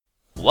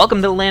Welcome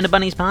to the Land of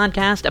Bunnies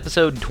podcast,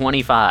 episode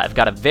 25.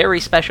 Got a very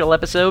special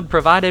episode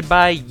provided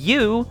by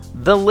you,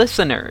 the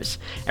listeners.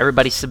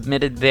 Everybody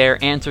submitted their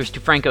answers to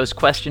Franko's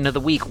question of the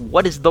week.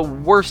 What is the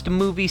worst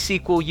movie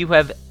sequel you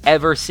have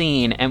ever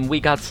seen? And we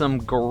got some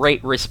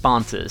great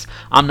responses.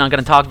 I'm not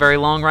going to talk very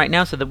long right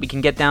now so that we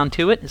can get down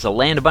to it. It's a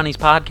Land of Bunnies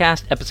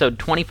podcast, episode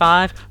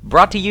 25,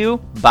 brought to you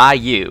by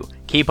you.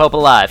 Keep hope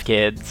alive,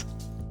 kids.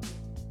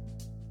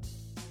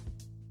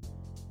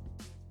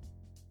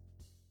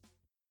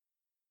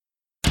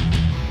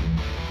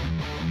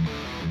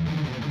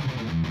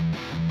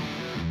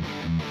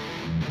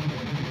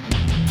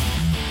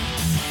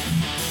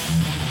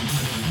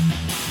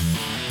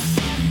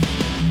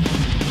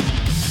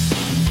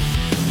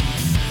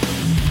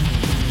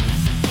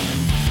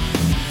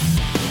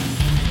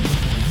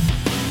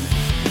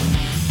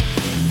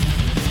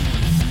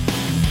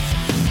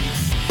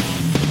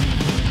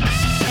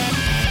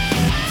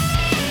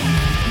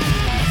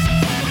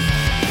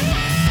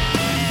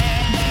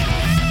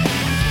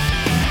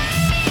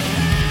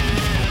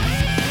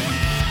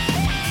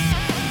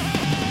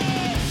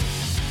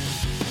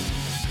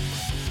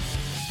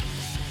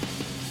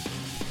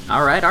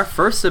 Alright, our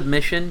first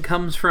submission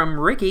comes from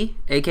Ricky,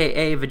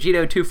 aka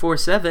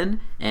Vegito247,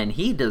 and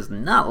he does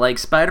not like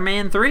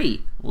Spider-Man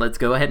 3. Let's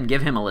go ahead and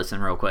give him a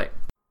listen real quick.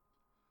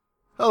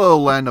 Hello,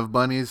 Land of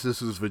Bunnies.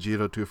 This is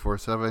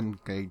Vegito247.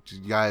 Okay,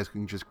 you guys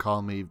can just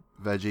call me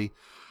Veggie.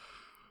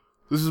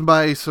 This is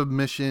my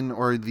submission,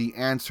 or the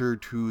answer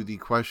to the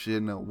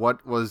question,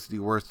 what was the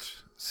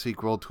worst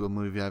sequel to a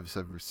movie I've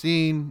ever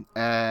seen?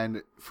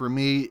 And for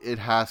me, it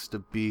has to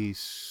be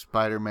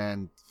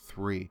Spider-Man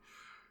 3.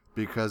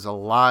 Because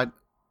I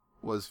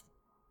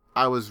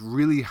was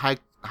really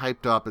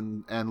hyped up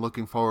and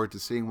looking forward to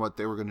seeing what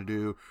they were going to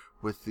do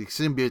with the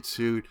symbiote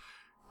suit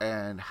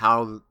and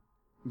how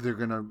they're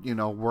going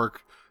to,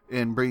 work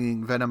in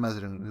bringing Venom as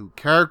a new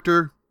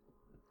character.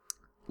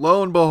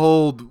 Lo and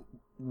behold,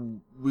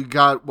 we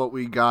got what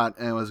we got,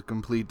 and it was a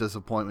complete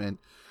disappointment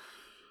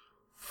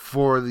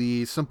for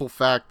the simple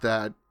fact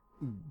that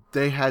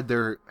they had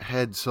their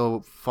head so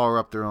far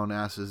up their own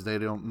asses, they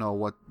don't know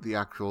what the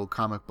actual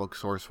comic book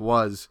source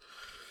was.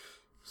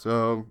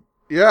 So,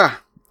 yeah,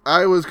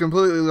 I was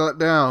completely let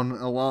down,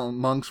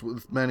 amongst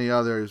with many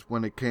others,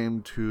 when it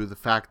came to the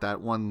fact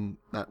that one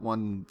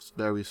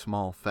very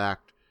small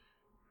fact: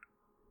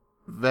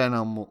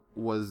 Venom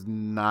was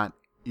not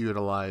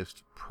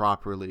utilized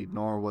properly,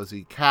 nor was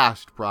he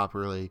cast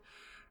properly,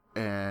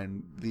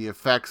 and the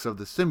effects of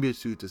the symbiote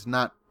suit does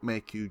not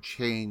make you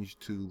change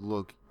to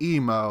look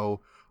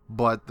emo,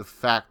 but the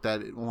fact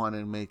that it wanted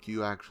to make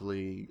you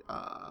actually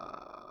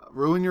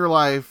ruin your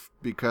life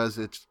because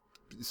it's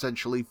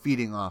essentially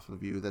feeding off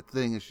of you. That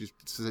thing is just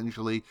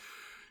essentially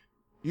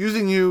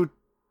using you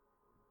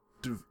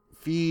to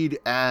feed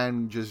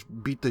and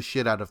just beat the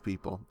shit out of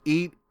people.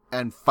 Eat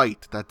and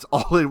fight. That's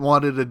all it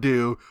wanted to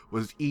do,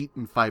 was eat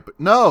and fight. But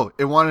no,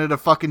 it wanted to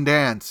fucking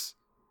dance.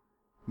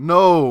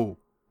 No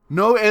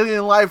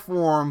alien life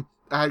form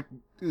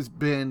has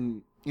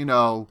been,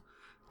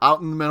 out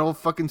in the middle of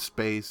fucking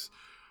space,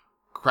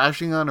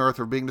 crashing on Earth,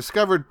 or being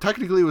discovered.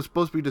 Technically, it was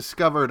supposed to be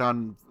discovered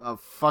on a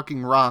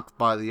fucking rock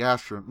by the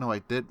astronaut. No,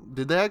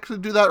 did they actually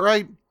do that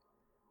right?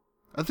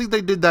 I think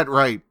they did that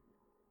right.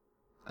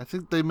 I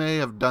think they may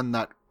have done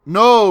that.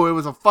 No, it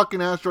was a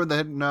fucking asteroid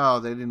no,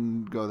 they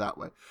didn't go that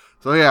way.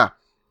 So yeah,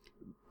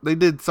 they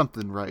did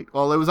something right.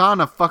 Well, it was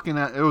on a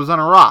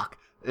rock.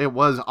 It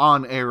was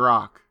on a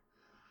rock.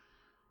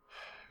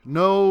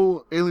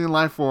 No alien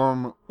life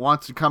form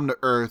wants to come to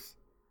Earth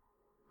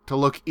to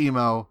look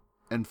emo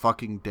and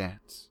fucking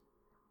dance.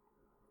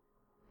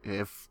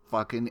 If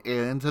fucking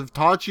aliens have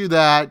taught you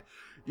that,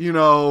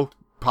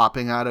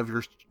 popping out of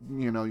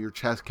your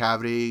chest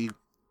cavity,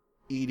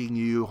 eating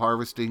you,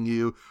 harvesting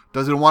you,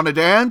 does it want to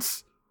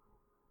dance?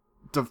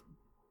 To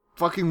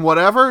fucking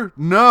whatever?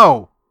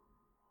 No!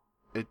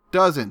 It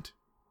doesn't.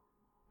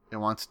 It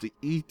wants to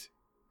eat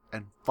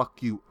and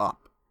fuck you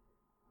up.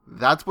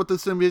 That's what the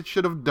symbiote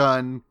should have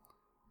done.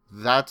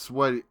 That's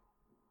what it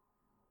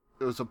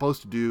was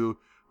supposed to do.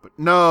 But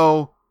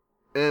no,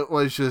 it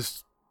was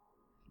just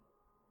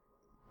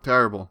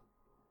terrible.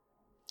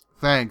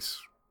 Thanks.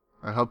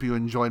 I hope you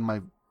enjoyed my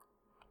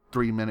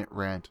 3-minute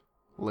rant.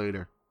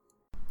 Later.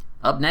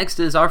 Up next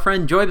is our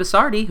friend Joy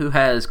Basardi, who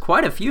has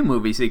quite a few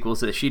movie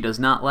sequels that she does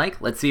not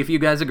like. Let's see if you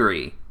guys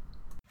agree.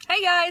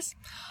 Hey guys!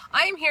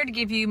 I am here to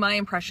give you my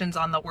impressions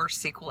on the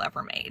worst sequel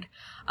ever made.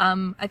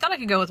 I thought I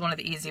could go with one of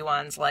the easy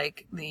ones,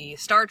 like the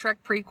Star Trek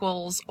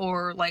prequels,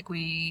 or like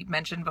we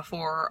mentioned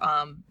before,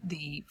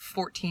 the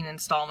 14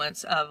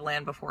 installments of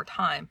Land Before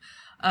Time.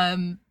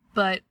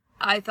 But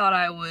I thought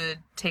I would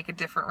take a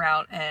different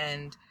route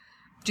and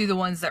do the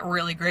ones that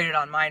really grated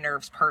on my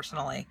nerves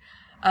personally.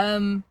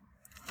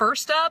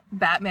 First up,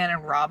 Batman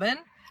and Robin.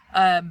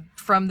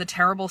 From the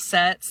terrible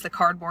sets, the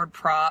cardboard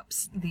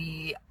props,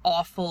 the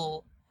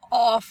awful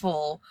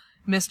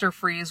Mr.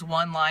 Freeze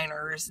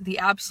one-liners, the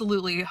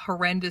absolutely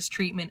horrendous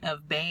treatment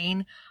of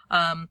Bane.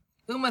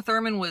 Uma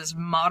Thurman was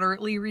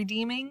moderately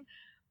redeeming,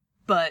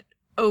 but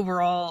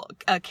overall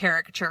a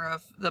caricature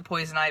of the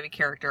Poison Ivy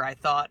character, I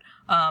thought.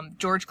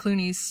 George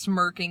Clooney's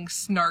smirking,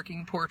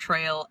 snarking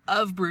portrayal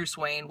of Bruce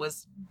Wayne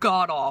was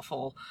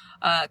god-awful.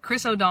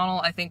 Chris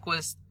O'Donnell, I think,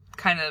 was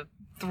kind of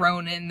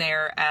thrown in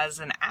there as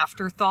an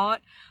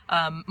afterthought,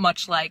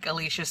 much like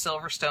Alicia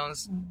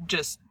Silverstone's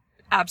just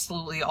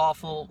absolutely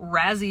awful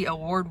Razzie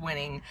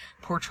Award-winning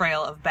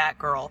portrayal of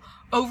Batgirl.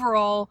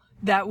 Overall,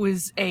 that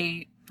was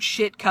a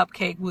shit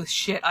cupcake with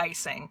shit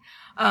icing.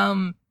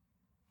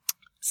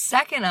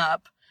 Second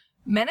up,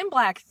 Men in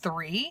Black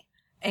 3,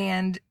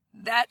 and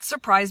that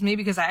surprised me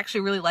because I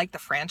actually really like the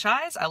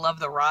franchise. I love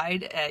the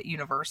ride at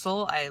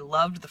Universal. I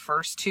loved the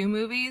first two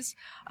movies.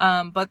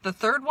 But the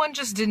third one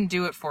just didn't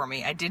do it for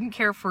me. I didn't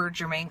care for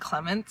Jermaine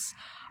Clements.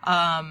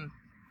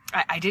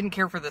 I didn't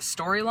care for the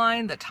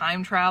storyline, the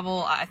time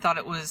travel. I thought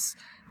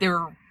they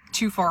were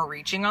too far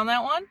reaching on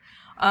that one.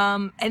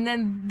 And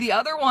then the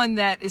other one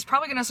that is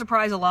probably going to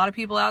surprise a lot of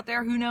people out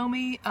there who know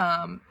me,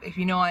 if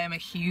you know I am a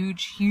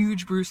huge,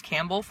 huge Bruce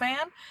Campbell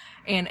fan.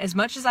 And as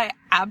much as I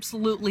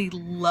absolutely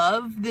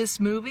love this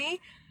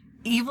movie,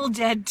 Evil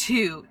Dead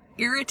 2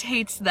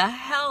 irritates the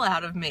hell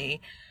out of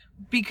me.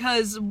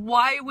 Because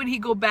why would he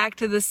go back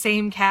to the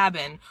same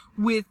cabin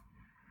with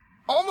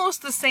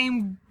almost the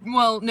same,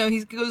 well, no,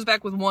 he goes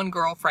back with one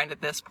girlfriend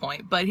at this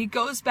point, but he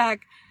goes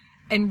back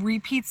and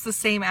repeats the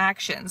same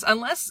actions.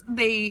 Unless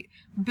they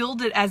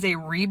build it as a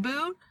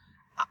reboot,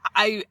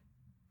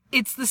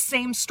 it's the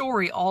same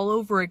story all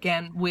over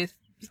again with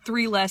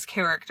 3 less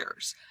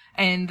characters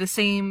and the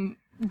same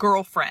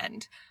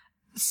girlfriend.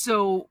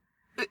 So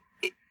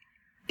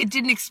it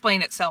didn't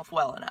explain itself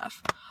well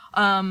enough.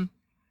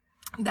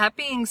 That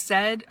being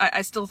said,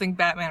 I still think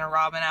Batman and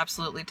Robin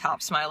absolutely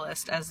tops my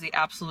list as the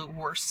absolute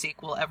worst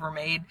sequel ever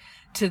made.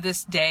 To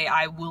this day,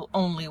 I will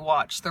only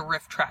watch the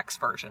Riff Tracks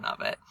version of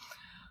it.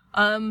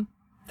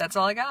 That's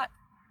all I got.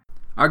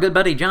 Our good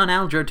buddy John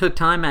Alger took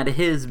time out of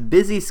his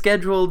busy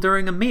schedule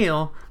during a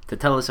meal to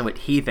tell us what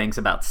he thinks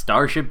about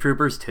Starship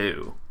Troopers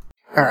 2.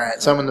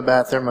 Alright, so I'm in the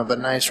bathroom of a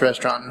nice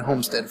restaurant in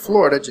Homestead,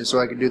 Florida, just so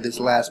I could do this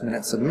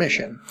last-minute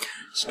submission.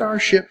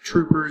 Starship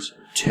Troopers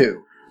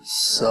 2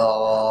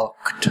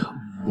 sucked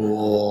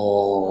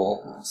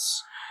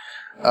balls.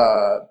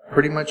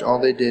 Pretty much all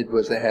they did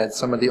was they had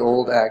some of the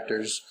old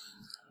actors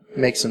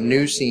make some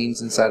new scenes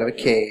inside of a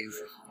cave,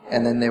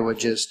 and then they would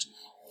just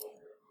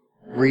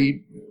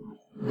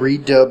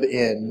redub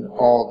in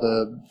all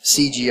the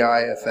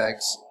CGI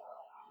effects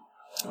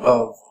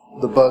of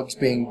the bugs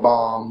being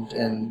bombed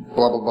and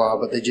blah blah blah,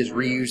 but they just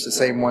reused the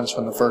same ones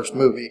from the first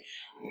movie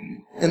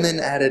and then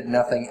added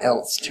nothing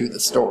else to the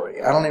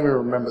story. I don't even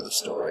remember the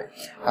story.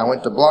 I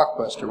went to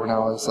Blockbuster when I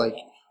was like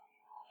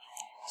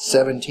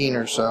 17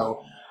 or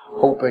so,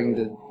 hoping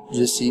to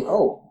just see,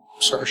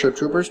 Starship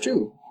Troopers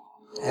 2.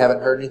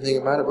 Haven't heard anything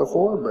about it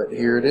before, but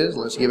here it is.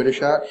 Let's give it a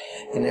shot.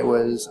 And it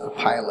was a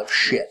pile of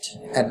shit.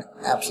 An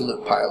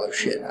absolute pile of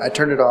shit. I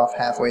turned it off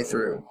halfway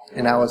through,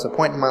 and I was at a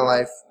point in my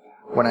life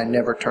when I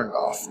never turned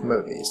off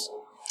movies.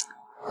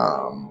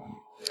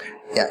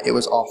 Yeah, it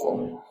was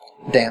awful.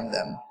 Damn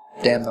them.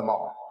 Damn them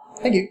all.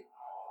 Thank you.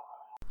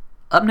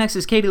 Up next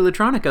is Katie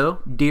Latronico,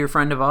 dear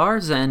friend of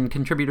ours and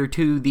contributor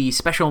to the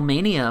Special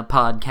Mania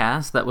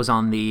podcast that was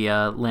on the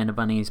Land of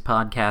Bunnies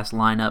podcast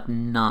lineup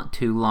not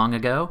too long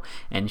ago.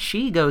 And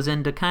she goes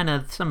into kind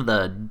of some of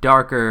the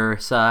darker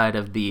side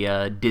of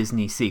the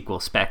Disney sequel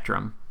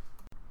spectrum.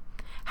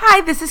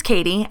 Hi, this is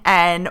Katie,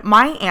 and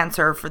my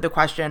answer for the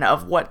question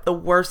of what the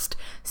worst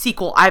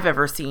sequel I've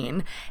ever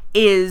seen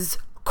is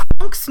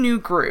Kronk's New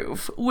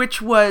Groove,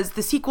 which was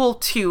the sequel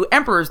to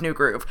Emperor's New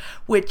Groove,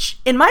 which,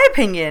 in my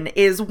opinion,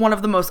 is one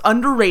of the most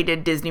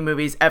underrated Disney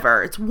movies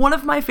ever. It's one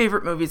of my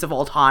favorite movies of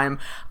all time.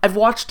 I've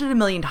watched it a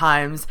million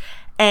times,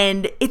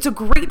 and it's a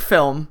great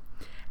film.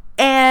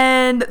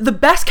 And the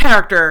best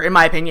character, in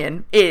my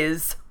opinion,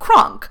 is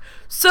Kronk.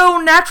 So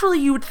naturally,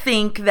 you would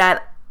think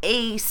that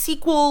a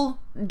sequel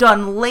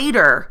done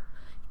later,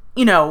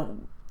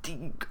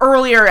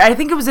 earlier, I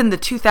think it was in the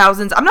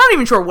 2000s. I'm not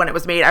even sure when it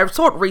was made. I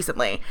saw it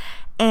recently.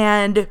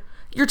 And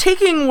you're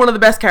taking one of the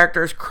best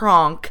characters,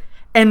 Kronk,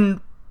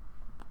 and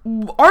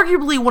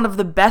arguably one of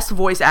the best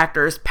voice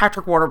actors,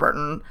 Patrick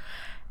Warburton,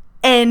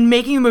 and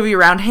making a movie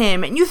around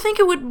him. And you think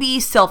it would be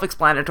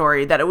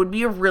self-explanatory, that it would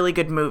be a really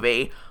good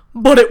movie.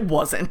 But it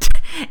wasn't.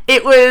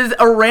 It was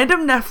a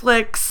random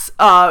Netflix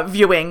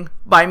viewing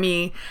by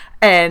me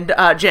and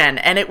Jen.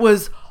 And it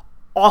was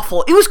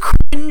awful. It was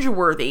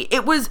cringeworthy.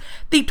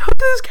 They took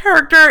this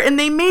character and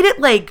they made it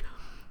like,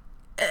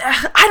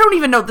 I don't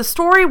even know. The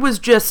story was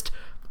just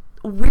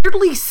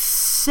weirdly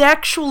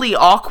sexually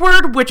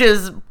awkward, which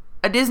is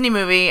a Disney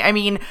movie. I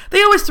mean,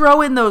 they always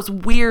throw in those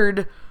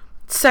weird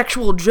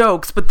sexual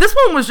jokes, but this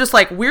one was just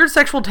like weird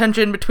sexual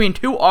tension between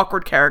two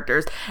awkward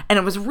characters, and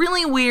it was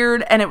really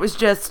weird, and it was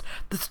just,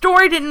 the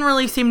story didn't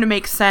really seem to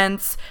make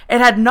sense. It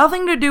had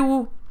nothing to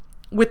do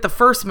with the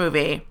first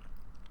movie.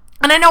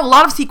 And I know a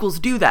lot of sequels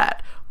do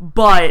that,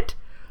 but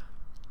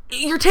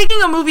you're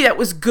taking a movie that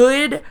was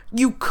good.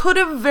 You could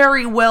have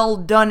very well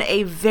done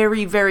a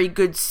very, very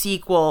good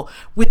sequel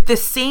with the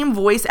same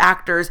voice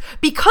actors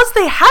because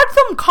they had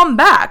them come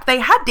back. They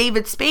had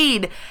David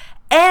Spade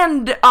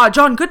and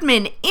John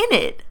Goodman in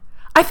it.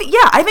 I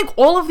think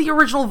all of the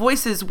original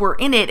voices were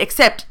in it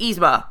except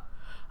Yzma.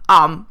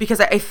 Because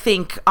I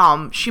think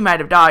she might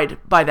have died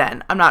by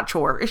then. I'm not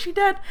sure. Is she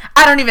dead?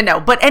 I don't even know.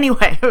 But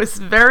anyway, it was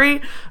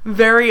very,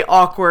 very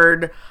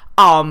awkward.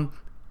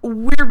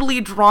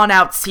 Weirdly drawn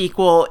out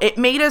sequel. It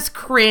made us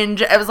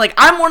cringe. I was like,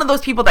 I'm one of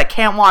those people that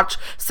can't watch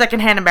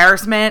secondhand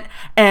embarrassment,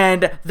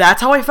 and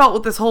that's how I felt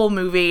with this whole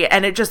movie.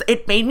 And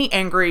it made me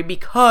angry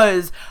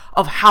because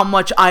of how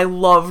much I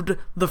loved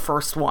the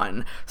first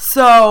one.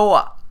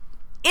 So,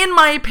 in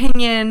my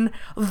opinion,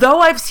 though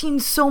I've seen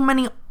so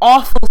many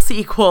awful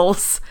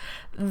sequels,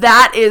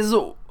 that is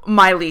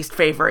my least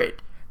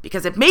favorite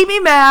because it made me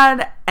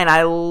mad, and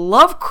I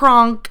love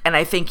Kronk, and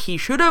I think he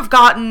should have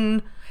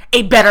gotten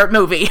a better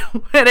movie,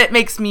 and it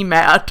makes me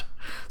mad.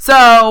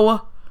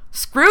 So,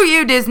 screw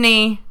you,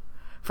 Disney,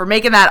 for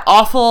making that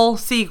awful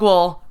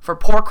sequel for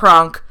poor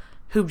Kronk,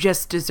 who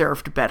just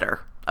deserved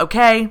better.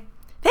 Okay?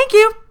 Thank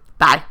you.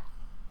 Bye.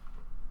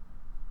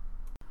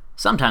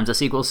 Sometimes a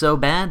sequel's so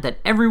bad that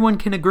everyone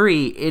can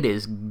agree it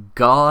is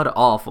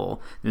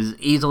god-awful. This is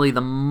easily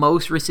the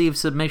most received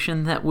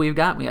submission that we've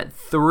got. We got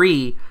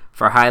 3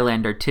 for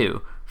Highlander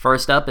 2.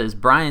 First up is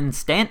Brian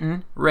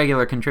Stanton,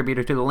 regular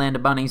contributor to the Land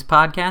of Bunnies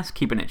podcast,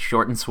 keeping it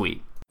short and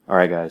sweet. All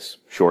right, guys,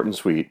 short and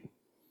sweet.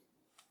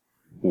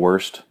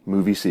 Worst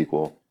movie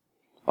sequel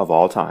of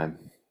all time,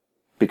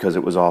 because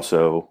it was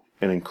also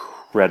an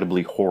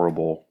incredibly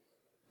horrible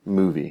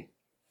movie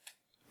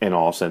in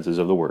all senses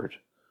of the word.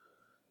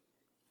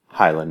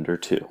 Highlander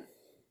 2.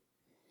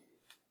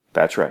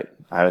 That's right,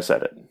 I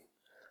said it.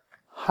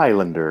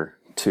 Highlander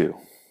 2.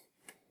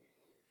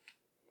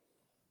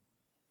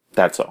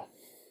 That's all.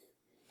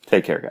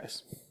 Take care,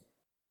 guys.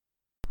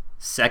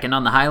 Second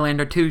on the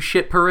Highlander 2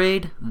 shit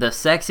parade, the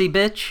sexy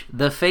bitch,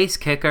 the face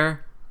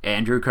kicker,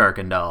 Andrew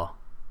Kirkendall.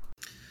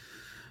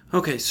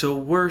 Okay, so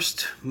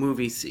worst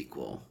movie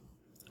sequel.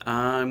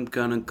 I'm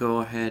gonna go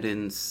ahead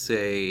and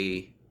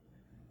say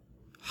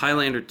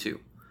Highlander 2.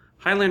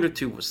 Highlander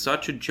 2 was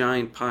such a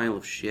giant pile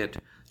of shit.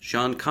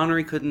 Sean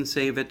Connery couldn't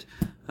save it,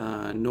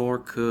 nor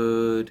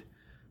could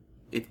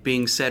it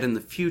being set in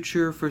the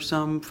future for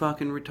some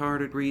fucking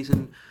retarded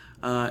reason.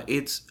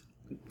 It's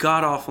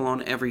god-awful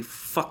on every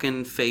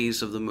fucking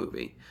phase of the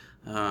movie.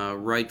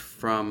 Right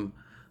from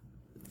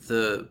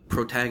the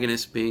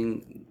protagonist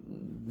being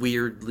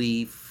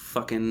weirdly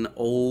fucking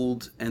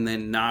old and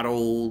then not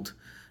old,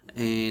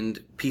 and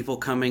people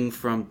coming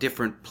from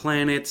different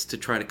planets to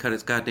try to cut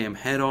his goddamn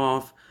head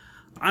off.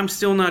 I'm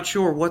still not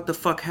sure what the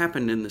fuck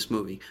happened in this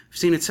movie. I've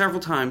seen it several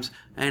times,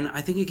 and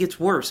I think it gets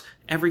worse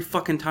every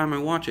fucking time I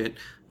watch it.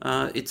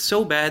 It's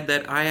so bad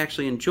that I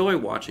actually enjoy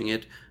watching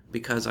it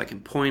because I can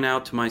point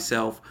out to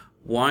myself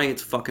why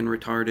it's fucking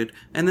retarded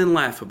and then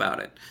laugh about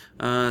it.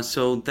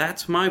 So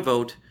that's my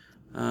vote.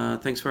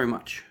 Thanks very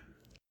much.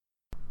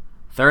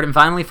 Third and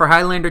finally for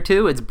Highlander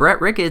 2, it's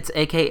Brett Ricketts,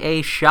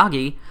 aka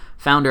Shaggy,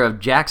 founder of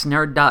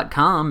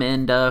jacksnerd.com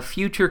and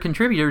future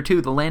contributor to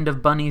the Land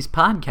of Bunnies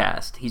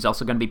podcast. He's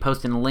also going to be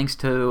posting links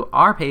to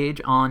our page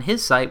on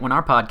his site when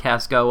our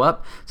podcasts go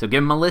up, so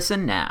give him a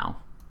listen now.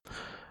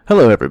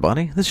 Hello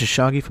everybody, this is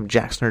Shaggy from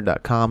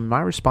jacksnerd.com.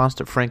 My response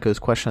to Franko's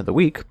question of the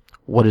week,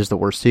 what is the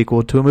worst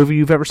sequel to a movie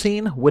you've ever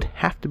seen, would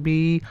have to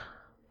be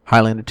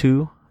Highlander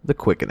 2, The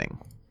Quickening.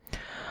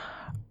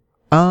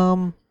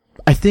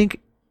 I think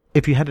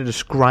if you had to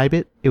describe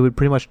it, it would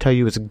pretty much tell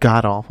you it's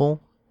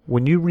god-awful.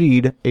 When you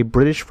read a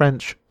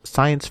British-French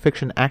science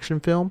fiction action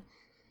film,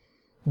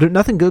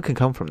 nothing good can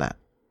come from that.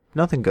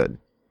 Nothing good.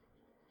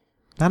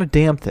 Not a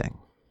damn thing.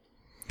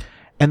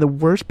 And the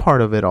worst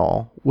part of it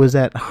all was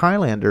that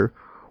Highlander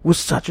was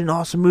such an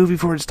awesome movie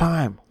for its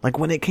time. Like,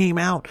 when it came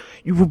out,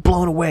 you were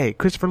blown away.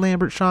 Christopher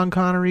Lambert, Sean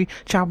Connery,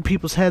 chopping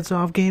people's heads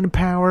off, gaining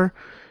power.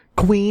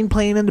 Queen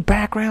playing in the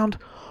background.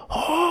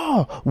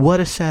 Oh, what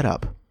a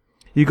setup.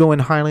 You go in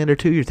Highlander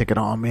 2, you're thinking,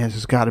 oh man, this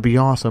has got to be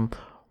awesome.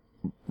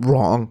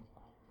 Wrong.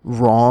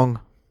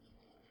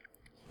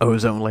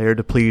 Ozone layer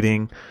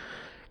depleting.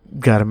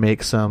 Got to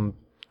make some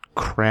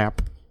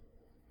crap,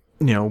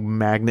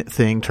 magnet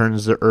thing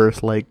turns the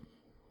Earth like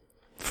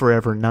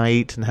forever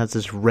night and has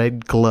this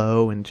red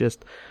glow and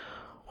just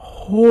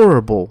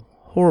horrible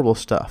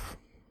stuff.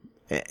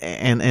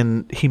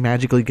 And he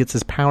magically gets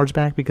his powers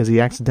back because he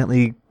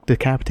accidentally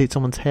decapitates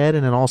someone's head,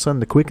 and then all of a sudden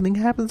the quickening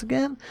happens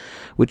again,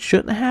 which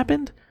shouldn't have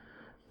happened,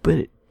 but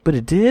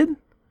it did.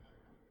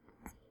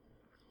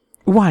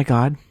 Why,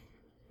 God?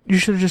 You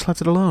should have just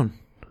left it alone.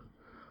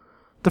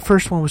 The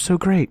first one was so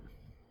great,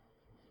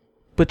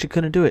 but you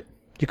couldn't do it.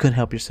 You couldn't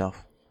help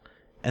yourself.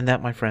 And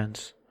that, my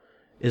friends,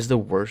 is the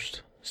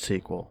worst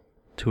sequel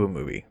to a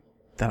movie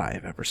that I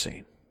have ever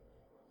seen.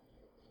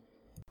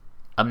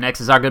 Up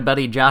next is our good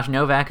buddy Josh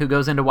Novak, who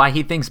goes into why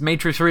he thinks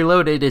Matrix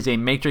Reloaded is a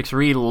Matrix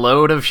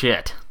Reload of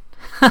shit.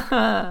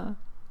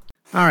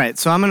 All right,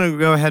 so I'm going to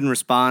go ahead and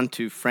respond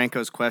to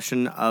Franco's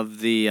question of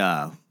the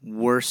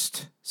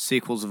worst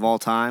sequels of all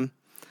time.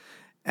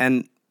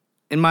 And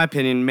in my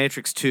opinion,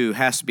 Matrix 2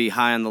 has to be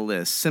high on the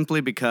list simply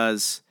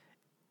because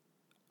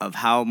of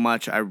how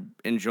much I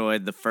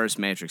enjoyed the first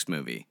Matrix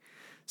movie.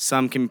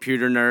 Some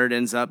computer nerd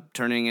ends up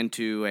turning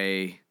into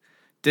a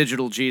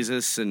digital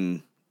Jesus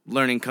and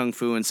learning kung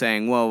fu and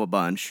saying whoa a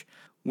bunch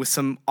with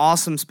some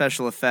awesome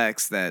special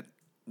effects that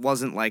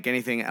wasn't like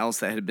anything else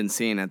that had been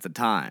seen at the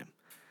time.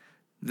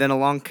 Then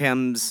along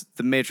comes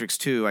The Matrix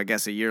 2, I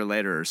guess a year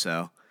later or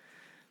so.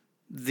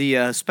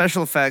 The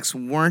special effects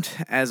weren't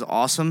as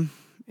awesome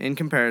in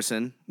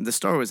comparison. The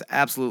story was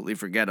absolutely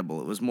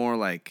forgettable. It was more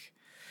like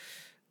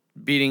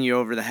beating you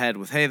over the head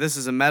with, hey, this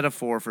is a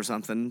metaphor for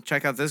something.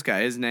 Check out this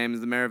guy. His name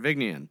is the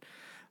Merovingian.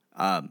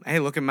 Hey,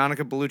 look at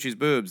Monica Bellucci's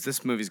boobs.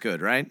 This movie's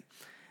good, right?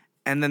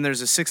 And then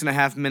there's a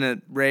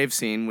 6.5-minute rave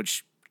scene,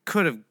 which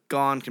could have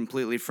gone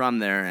completely from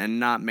there and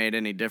not made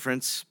any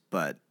difference,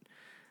 but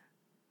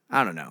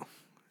I don't know.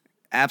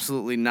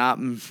 Absolutely not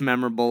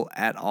memorable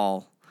at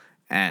all.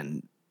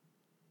 And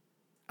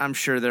I'm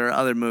sure there are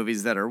other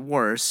movies that are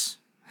worse.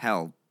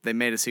 Hell, they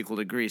made a sequel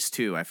to Grease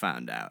too, I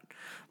found out.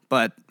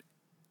 But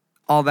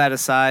all that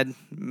aside,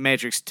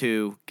 Matrix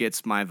 2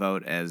 gets my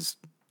vote as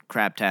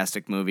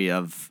craptastic movie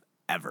of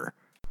ever.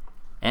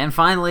 And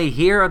finally,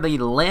 here are the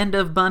Land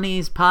of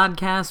Bunnies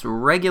podcast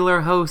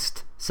regular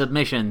host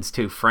submissions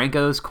to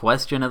Franco's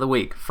question of the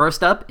week.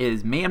 First up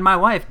is me and my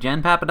wife,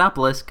 Jen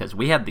Papadopoulos, because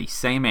we have the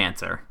same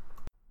answer.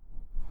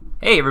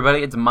 Hey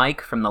everybody, it's Mike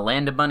from the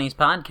Land of Bunnies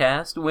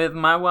podcast with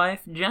my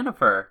wife,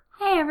 Jennifer.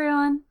 Hey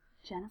everyone.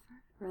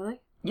 Jennifer? Really?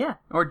 Yeah,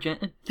 or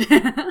Jen.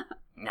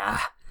 Nah.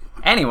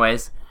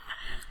 Anyways,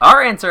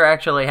 our answer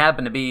actually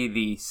happened to be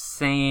the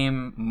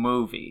same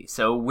movie,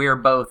 so we're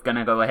both going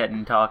to go ahead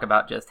and talk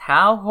about just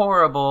how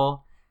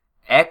horrible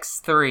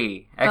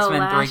X3, X-Men 3...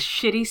 The last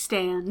shitty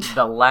stand.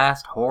 The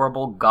last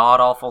horrible,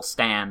 god-awful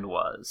stand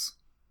was.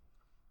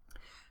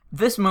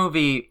 This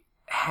movie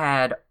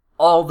had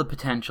all the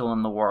potential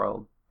in the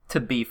world to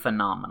be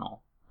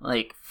phenomenal.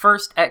 Like,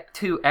 first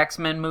two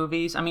X-Men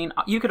movies, I mean,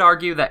 you could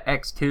argue that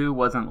X2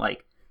 wasn't,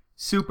 like,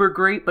 super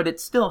great, but it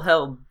still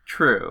held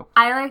true.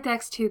 I liked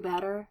X2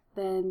 better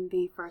than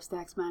the first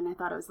X-Men. I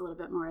thought it was a little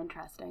bit more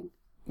interesting.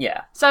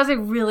 Yeah. So I was, like,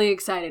 really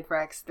excited for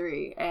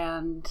X3,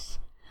 and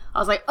I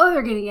was like, oh,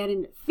 they're gonna get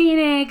into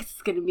Phoenix,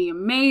 it's gonna be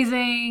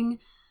amazing.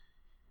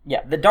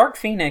 Yeah, the Dark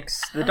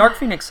Phoenix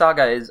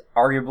saga is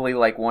arguably,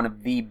 like, one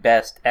of the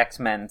best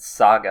X-Men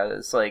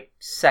sagas, like,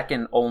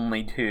 second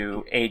only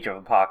to Age of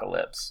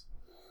Apocalypse.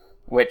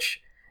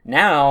 Which,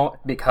 now,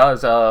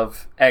 because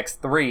of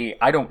X3,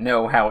 I don't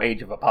know how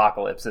Age of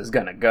Apocalypse is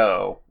gonna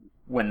go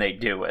when they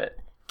do it.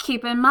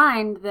 Keep in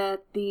mind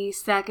that the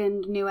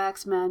second new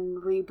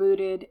X-Men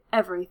rebooted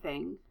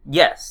everything.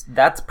 Yes,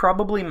 that's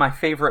probably my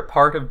favorite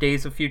part of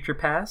Days of Future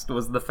Past,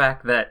 was the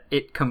fact that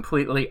it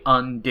completely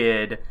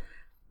undid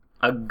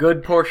a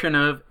good portion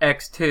of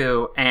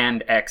X2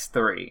 and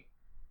X3.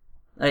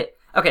 Like,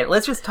 okay,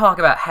 let's just talk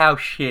about how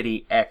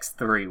shitty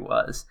X3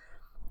 was.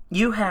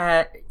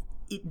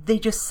 They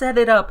just set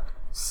it up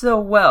so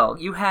well.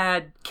 You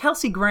had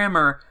Kelsey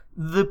Grammer,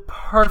 the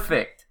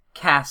perfect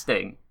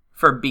casting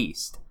for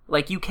Beast.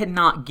 Like, you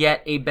cannot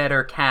get a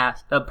better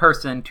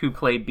person to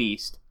play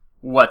Beast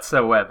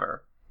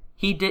whatsoever.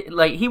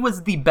 He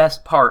was the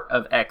best part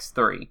of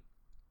X3.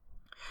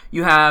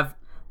 You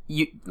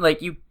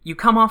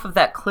come off of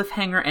that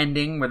cliffhanger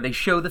ending where they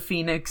show the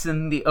Phoenix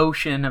in the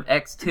ocean of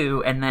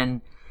X2, and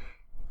then,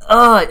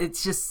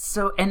 it's just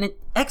so, and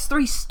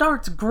X3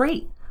 starts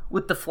great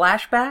with the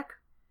flashback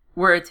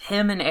where it's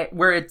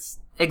where it's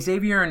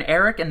Xavier and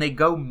Eric, and they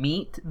go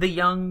meet the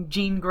young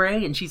Jean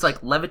Grey, and she's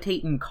like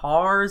levitating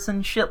cars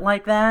and shit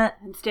like that.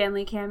 And Stan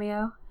Lee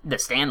cameo. The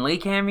Stan Lee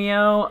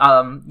cameo.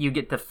 You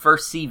get to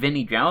first see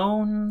Vinnie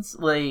Jones.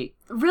 Like,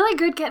 really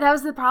good. That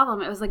was the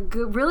problem. It was like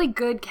really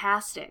good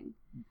casting,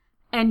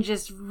 and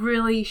just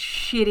really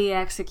shitty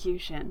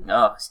execution.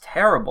 Oh, it's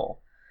terrible.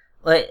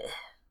 Like,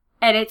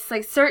 and it's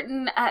like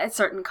certain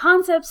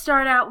concepts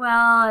start out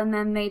well, and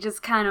then they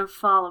just kind of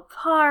fall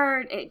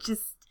apart. It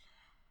just.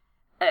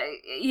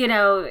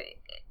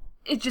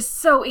 It's just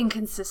so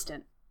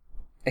inconsistent.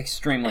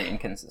 Extremely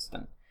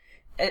inconsistent.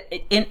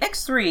 In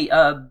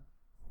X3,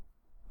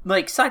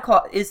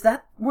 Cyclops, is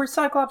that where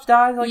Cyclops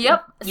dies?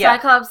 Yep. Yeah.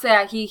 Cyclops,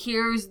 he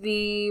hears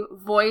the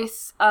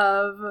voice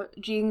of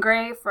Jean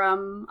Grey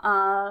from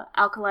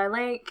Alkali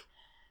Lake,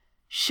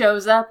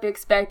 shows up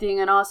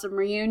expecting an awesome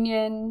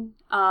reunion,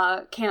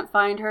 can't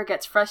find her,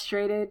 gets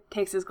frustrated,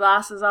 takes his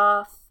glasses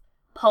off,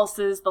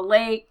 pulses the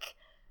lake,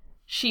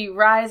 she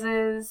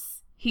rises.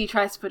 He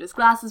tries to put his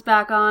glasses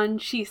back on.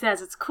 She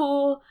says it's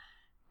cool.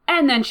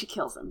 And then she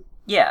kills him.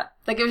 Yeah.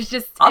 Like, it was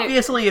just...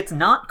 Obviously, it's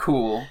not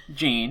cool,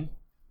 Jean.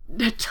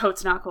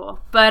 It's not cool.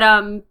 But,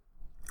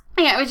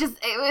 yeah,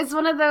 it was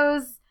one of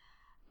those...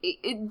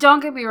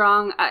 don't get me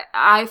wrong.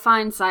 I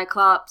find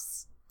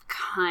Cyclops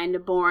kind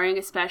of boring,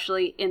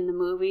 especially in the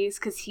movies,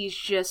 because he's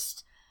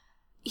just...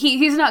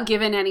 He's not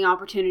given any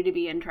opportunity to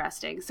be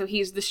interesting. So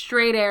he's the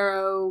straight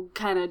arrow,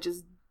 kind of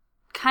just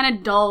kind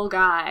of dull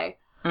guy.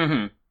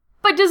 Mm-hmm.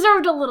 But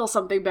deserved a little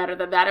something better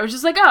than that. It was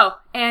just like, oh,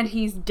 and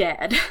he's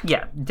dead.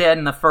 Yeah, dead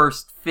in the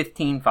first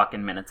 15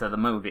 fucking minutes of the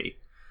movie.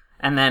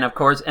 And then, of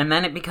course,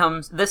 it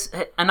becomes this.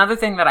 Another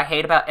thing that I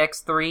hate about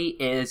X3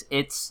 is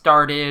it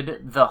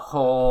started the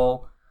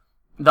whole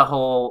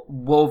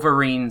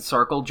Wolverine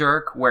circle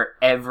jerk, where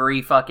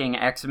every fucking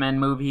X-Men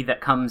movie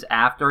that comes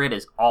after it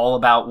is all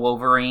about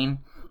Wolverine.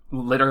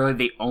 Literally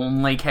the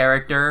only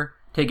character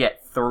to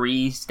get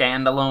 3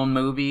 standalone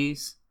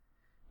movies.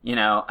 You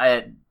know,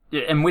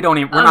 and we're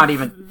not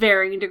even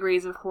varying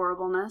degrees of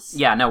horribleness.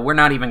 Yeah, no, we're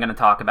not even going to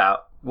talk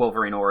about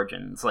Wolverine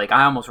Origins. Like,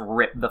 I almost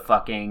ripped the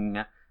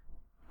fucking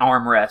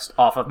armrest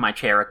off of my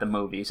chair at the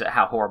movies at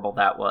how horrible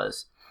that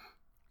was.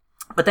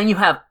 But then you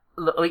have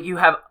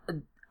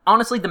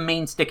honestly, the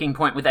main sticking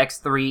point with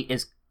X3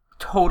 is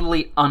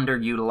totally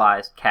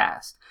underutilized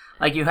cast.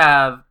 Like, you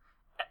have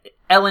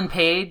Ellen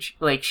Page,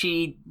 like,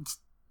 she's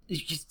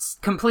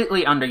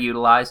completely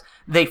underutilized.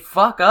 They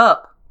fuck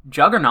up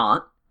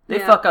Juggernaut. They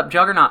fuck up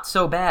Juggernaut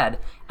so bad.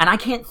 And I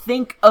can't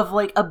think of,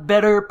 like, a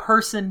better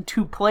person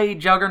to play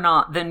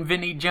Juggernaut than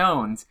Vinnie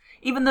Jones.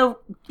 Even though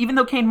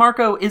Kane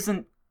Marco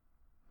isn't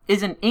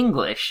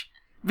English,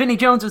 Vinnie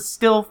Jones is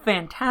still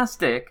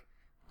fantastic.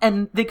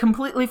 And they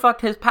completely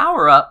fucked his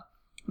power up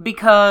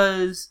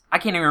because I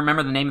can't even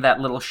remember the name of that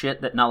little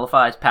shit that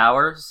nullifies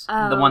powers.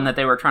 The one that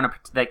they were trying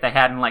to, that they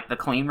had in, like, the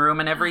clean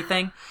room and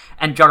everything.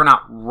 And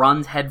Juggernaut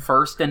runs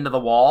headfirst into the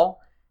wall.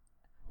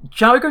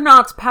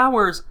 Juggernaut's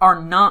powers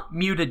are not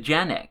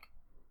mutagenic.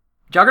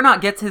 Juggernaut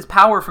gets his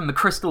power from the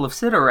Crystal of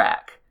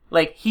Sidorak.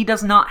 Like, he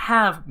does not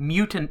have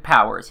mutant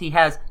powers. He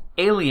has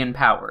alien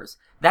powers.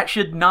 That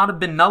should not have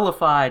been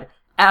nullified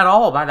at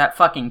all by that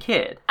fucking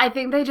kid. I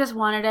think they just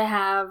wanted to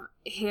have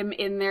him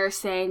in there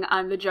saying,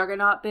 I'm the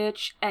Juggernaut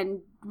bitch, and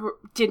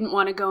didn't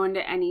want to go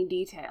into any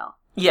detail.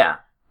 Yeah.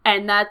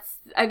 And that's,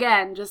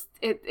 again, just,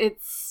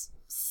 it's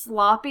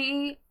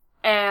sloppy.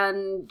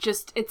 And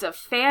just, it's a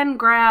fan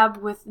grab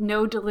with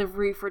no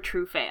delivery for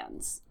true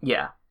fans.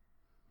 Yeah.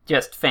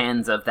 Just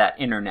fans of that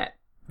internet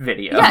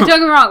video. Yeah, don't get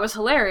me wrong, it was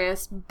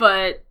hilarious,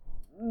 but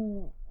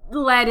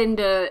led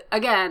into,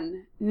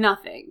 again,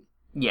 nothing.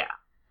 Yeah.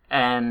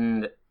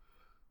 And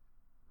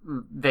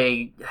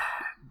they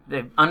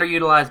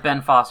underutilized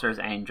Ben Foster as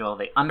Angel.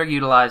 They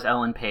underutilized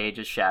Ellen Page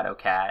as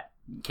Shadowcat,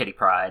 Kitty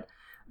Pryde.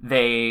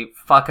 They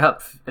fuck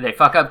up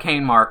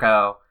Kane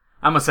Marco.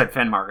 I almost said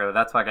Finn Marco.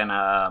 That's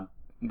fucking,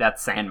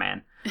 that's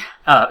Sandman.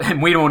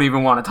 And we don't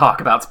even want to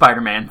talk about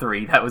Spider-Man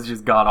 3. That was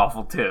just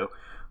god-awful, too.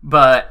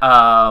 But,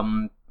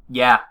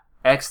 yeah,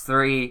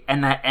 X3,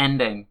 and that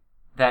ending.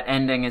 That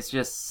ending is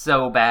just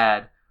so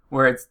bad.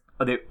 Where it's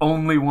the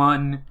only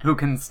one who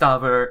can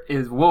stop her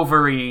is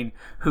Wolverine,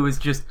 who is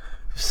just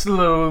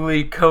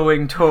slowly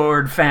going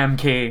toward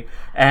Famke,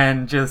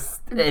 and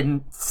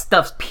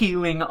stuff's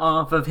peeling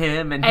off of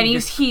him, and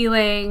he's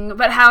healing.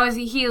 But how is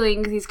he healing?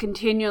 Because he's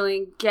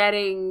continually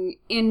getting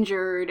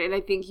injured, and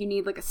I think you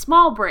need like a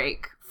small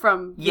break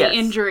from the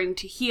injuring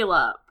to heal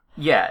up.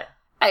 Yeah.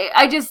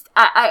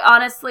 I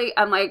honestly,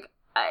 I'm like,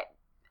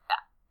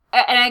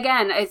 and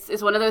again,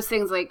 it's one of those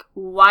things, like,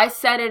 why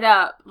set it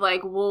up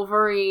like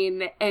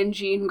Wolverine and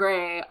Jean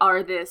Grey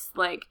are this,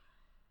 like,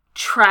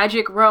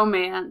 tragic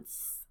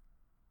romance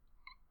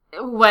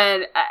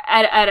when,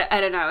 I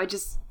don't know, it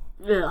just,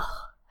 ugh.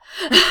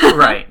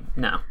 Right,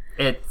 no.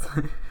 It's...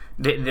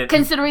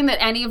 Considering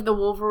that any of the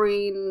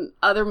Wolverine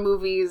other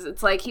movies,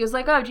 it's like, he was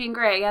like, oh, Jean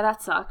Grey, yeah,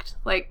 that sucked.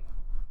 Like,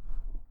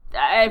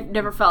 I've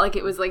never felt like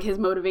it was, like, his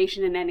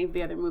motivation in any of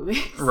the other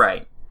movies.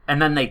 Right.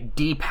 And then they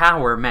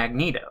depower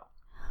Magneto.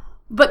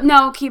 But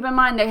no, keep in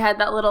mind they had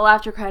that little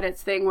after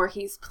credits thing where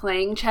he's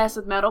playing chess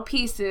with metal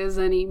pieces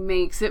and he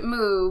makes it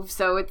move.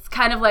 So it's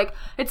kind of like,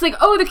 it's like,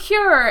 oh, the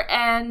Cure,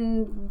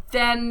 and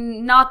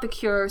then not the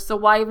Cure. So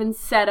why even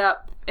set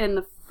up in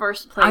the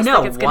first place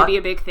like it's going to be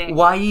a big thing?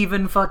 Why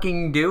even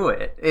fucking do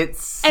it?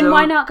 And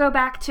why not go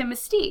back to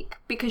Mystique?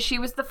 Because she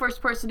was the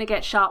first person to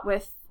get shot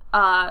with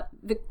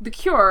the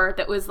Cure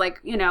that was, like,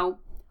 you know,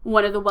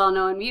 one of the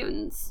well-known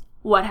mutants.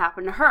 What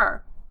happened to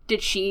her?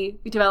 Did she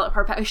develop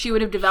her powers? She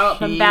would have developed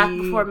them back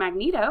before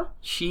Magneto.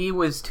 She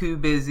was too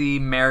busy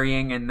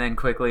marrying and then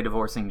quickly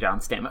divorcing John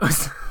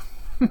Stamos.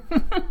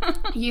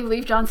 You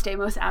leave John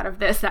Stamos out of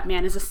this. That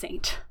man is a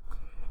saint.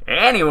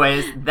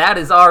 Anyways, that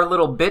is our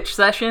little bitch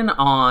session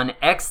on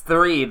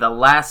X3, The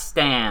Last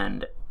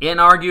Stand.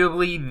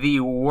 Inarguably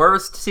the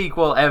worst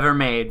sequel ever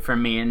made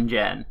from me and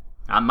Jen.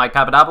 I'm Mike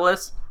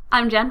Papadopoulos.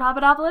 I'm Jen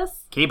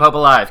Papadopoulos. Keep hope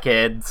alive,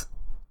 kids.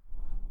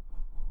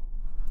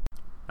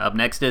 Up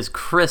next is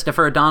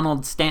Christopher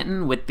Donald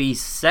Stanton with the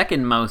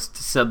second most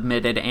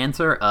submitted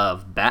answer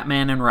of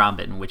Batman and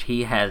Robin, which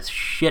he has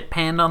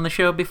shit-panned on the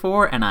show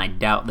before, and I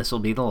doubt this will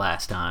be the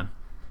last time.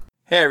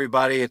 Hey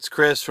everybody, it's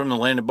Chris from the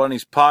Land of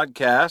Bunnies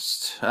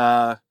podcast.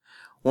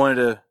 Wanted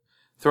to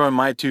throw in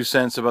my 2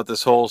 cents about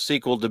this whole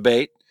sequel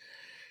debate.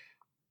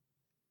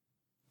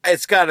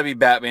 It's got to be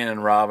Batman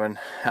and Robin.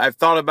 I've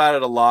thought about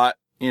it a lot.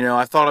 You know,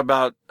 I thought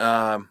about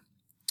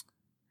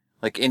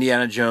like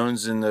Indiana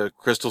Jones in the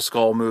Crystal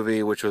Skull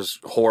movie, which was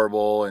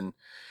horrible, and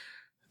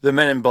the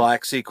Men in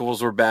Black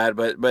sequels were bad,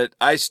 but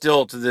I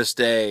still, to this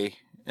day,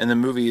 and the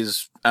movie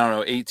is, I don't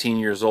know, 18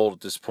 years old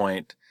at this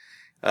point,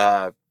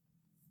 I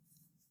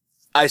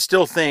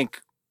still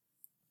think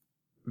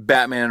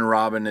Batman and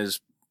Robin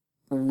is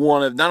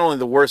one of not only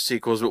the worst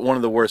sequels, but one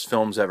of the worst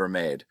films ever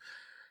made.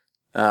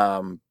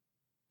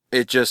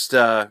 It just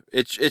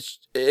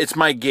it's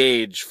my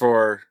gauge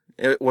for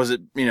was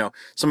it,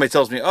 somebody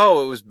tells me,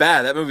 oh, it was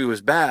bad, that movie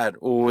was bad,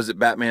 or was it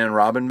Batman and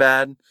Robin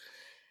bad?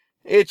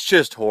 It's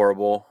just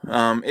horrible.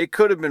 It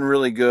could have been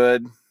really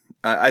good.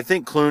 I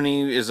think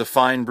Clooney is a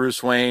fine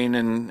Bruce Wayne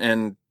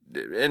and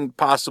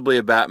possibly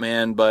a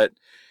Batman, but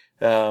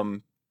yeah,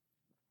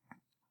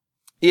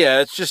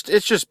 it's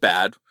just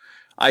bad.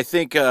 I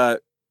think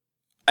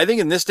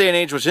in this day and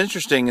age, what's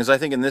interesting is I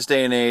think in this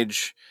day and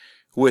age,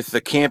 with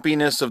the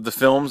campiness of the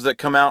films that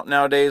come out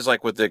nowadays,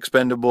 like with the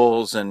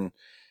Expendables and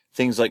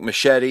things like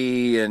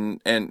Machete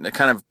and the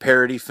kind of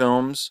parody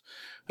films,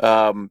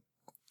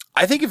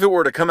 I think if it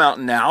were to come out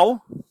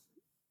now,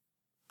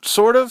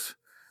 sort of,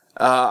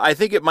 I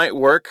think it might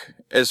work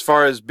as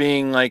far as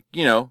being like,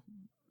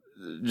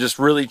 just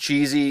really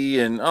cheesy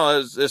and,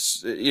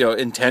 it's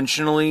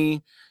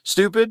intentionally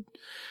stupid.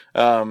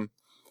 The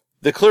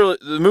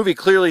movie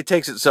clearly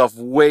takes itself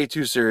way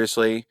too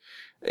seriously.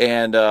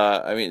 And,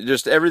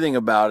 just everything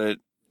about it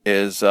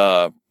is,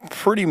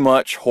 pretty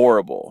much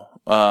horrible.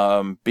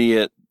 Be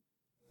it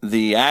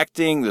the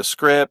acting, the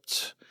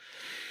script,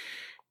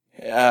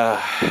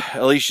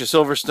 Alicia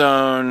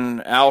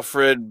Silverstone,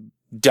 Alfred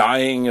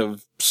dying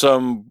of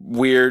some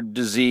weird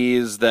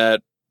disease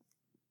that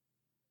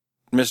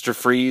Mr.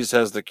 Freeze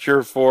has the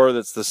cure for,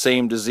 that's the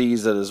same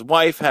disease that his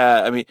wife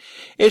had.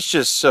 It's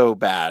just so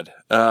bad.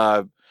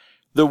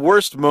 The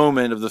worst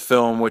moment of the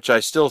film, which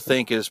I still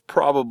think is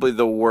probably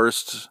the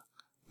worst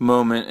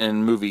moment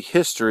in movie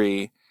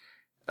history,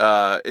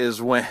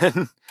 is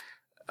when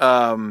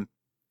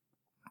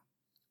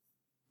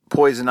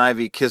Poison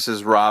Ivy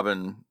kisses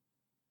Robin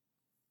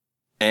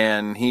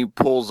and he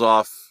pulls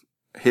off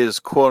his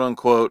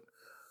quote-unquote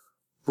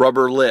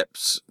rubber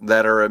lips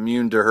that are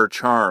immune to her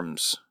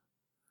charms.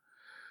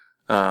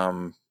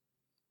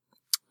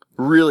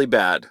 Really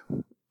bad.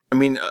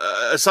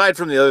 Aside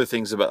from the other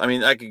things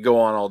I could go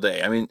on all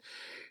day.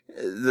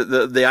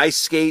 The ice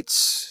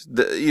skates,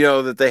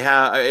 that they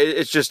have,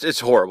 it's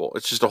horrible.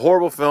 It's just a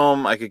horrible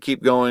film. I could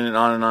keep going and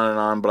on and on and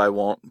on, but I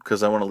won't,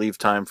 because I want to leave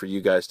time for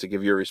you guys to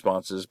give your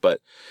responses.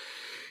 But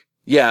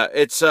yeah,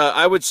 it's,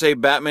 I would say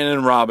Batman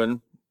and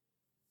Robin,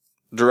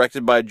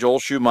 directed by Joel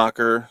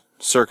Schumacher,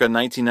 circa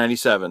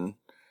 1997,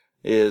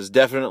 is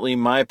definitely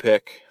my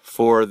pick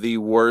for the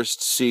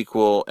worst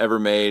sequel ever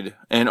made,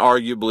 and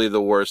arguably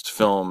the worst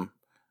film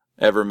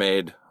ever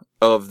made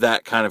of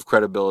that kind of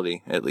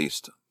credibility, at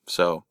least.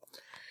 So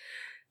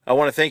I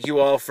want to thank you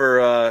all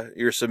for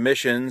your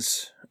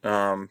submissions,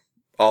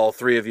 all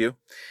three of you,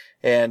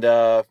 and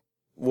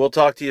we'll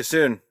talk to you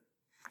soon.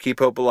 Keep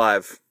hope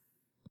alive.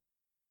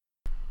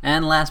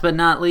 And last but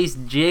not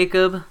least,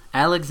 Jacob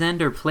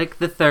Alexander Plick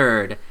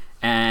III.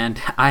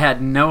 And I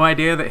had no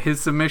idea that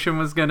his submission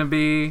was going to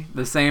be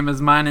the same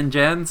as mine and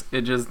Jen's.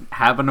 It just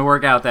happened to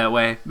work out that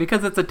way,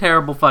 because it's a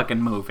terrible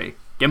fucking movie.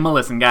 Give him a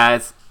listen,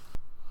 guys.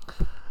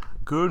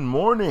 Good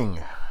morning,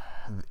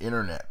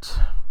 internet.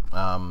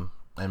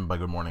 And by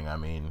good morning, I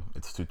mean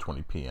it's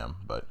 2:20 p.m.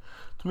 But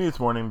to me, it's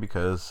morning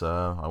because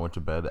I went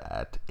to bed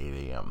at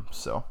 8 a.m.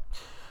 So,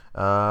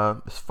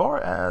 as far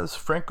as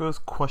Franco's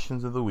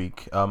questions of the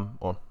week,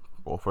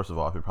 first of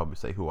all, I should probably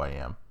say who I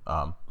am.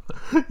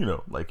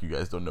 Like you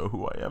guys don't know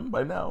who I am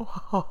by now.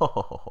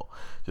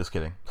 Just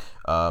kidding.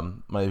 My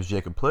name is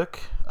Jacob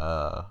Plick,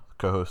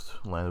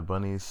 co-host Land of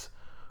Bunnies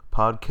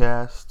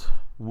podcast.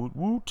 Woot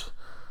woot.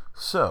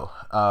 So,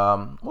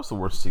 what's the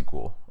worst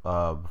sequel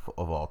of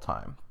all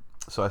time?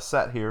 So I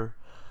sat here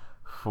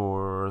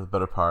for the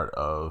better part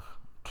of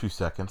 2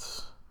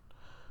 seconds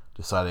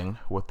deciding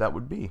what that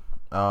would be.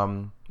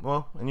 Man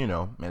of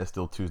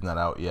Steel 2's not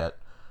out yet.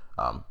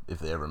 If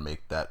they ever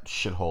make that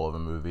shithole of a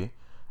movie.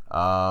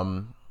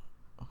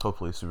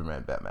 Hopefully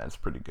Superman Batman is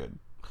pretty good.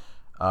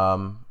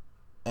 All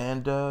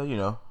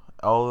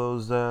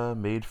those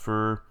made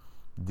for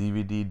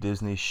DVD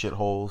Disney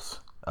shitholes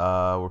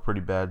were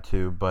pretty bad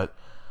too, but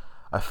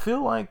I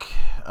feel like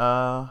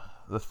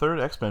the third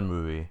X-Men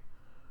movie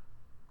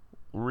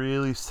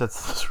really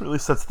sets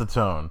the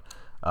tone.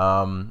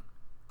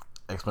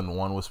 X-Men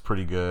 1 was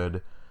pretty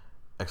good.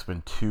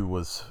 X-Men 2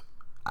 was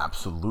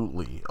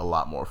absolutely a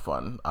lot more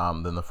fun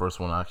than the first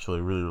one. I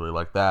actually really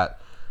liked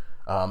that.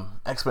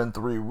 X-Men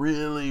 3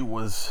 really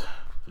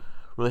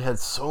had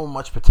so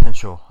much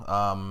potential.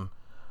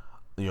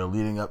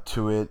 Leading up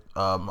to it,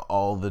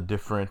 all the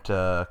different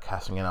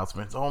casting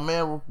announcements. Oh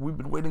man, we've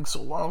been waiting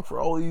so long for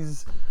all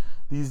these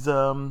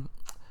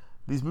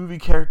movie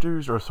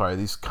characters,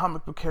 these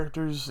comic book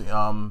characters,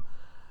 to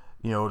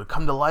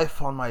come to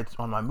life on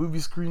my movie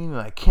screen, and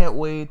I can't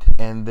wait.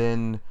 And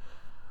then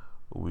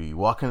we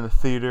walk into the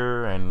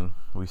theater and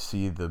we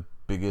see the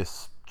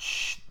biggest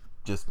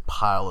just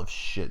pile of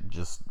shit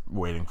just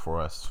waiting for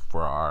us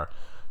for our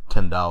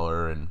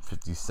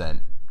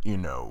 $10.50,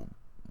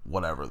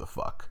 whatever the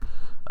fuck.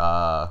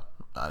 I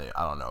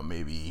don't know,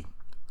 maybe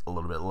a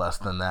little bit less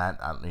than that.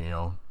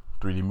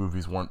 3D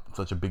movies weren't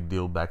such a big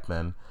deal back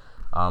then.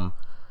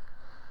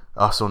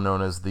 Also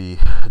known as the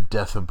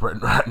death of Brett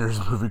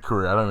Ratner's movie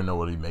career. I don't even know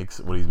what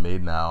he's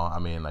made now. I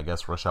mean, I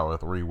guess Rush Hour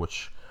 3,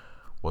 which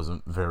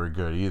wasn't very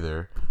good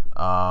either.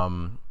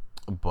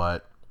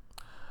 But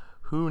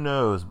who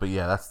knows? But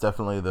yeah, that's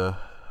definitely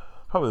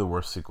probably the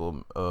worst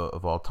sequel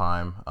of all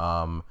time.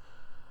 God,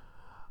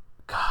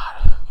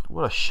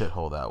 what a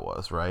shithole that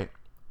was, right?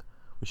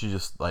 We should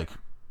just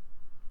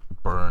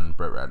burn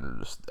Brett Ratner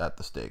just at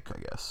the stake, I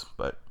guess.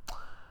 But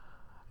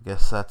I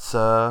guess that's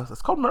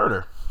called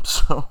murder.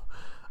 So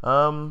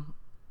I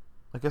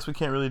guess we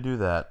can't really do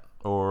that,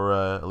 or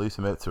at least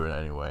admit to it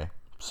anyway.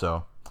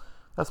 So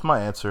that's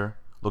my answer.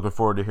 Looking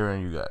forward to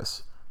hearing you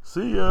guys.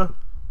 See ya.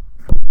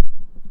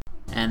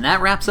 And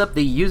that wraps up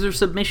the user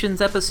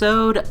submissions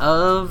episode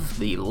of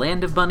the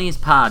Land of Bunnies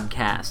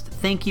podcast.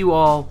 Thank you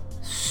all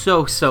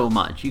so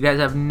much. You guys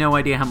have no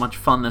idea how much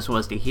fun this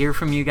was to hear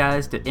from you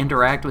guys, to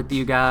interact with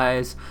you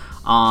guys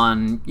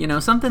on,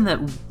 something that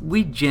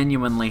we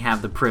genuinely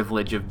have the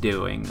privilege of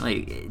doing.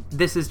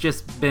 This has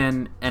just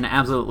been an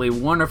absolutely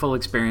wonderful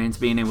experience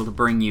being able to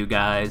bring you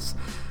guys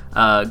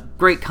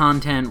great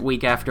content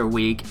week after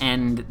week,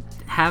 and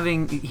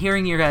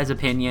hearing your guys'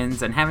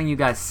 opinions and having you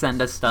guys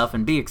send us stuff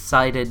and be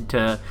excited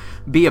to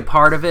be a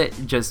part of it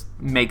just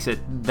makes it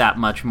that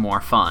much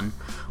more fun.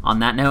 On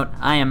that note,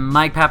 I am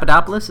Mike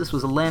Papadopoulos. This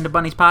was a Land of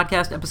Bunnies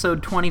podcast,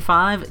 episode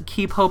 25.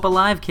 Keep hope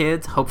alive,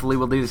 kids. Hopefully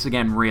we'll do this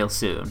again real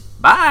soon.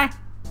 Bye!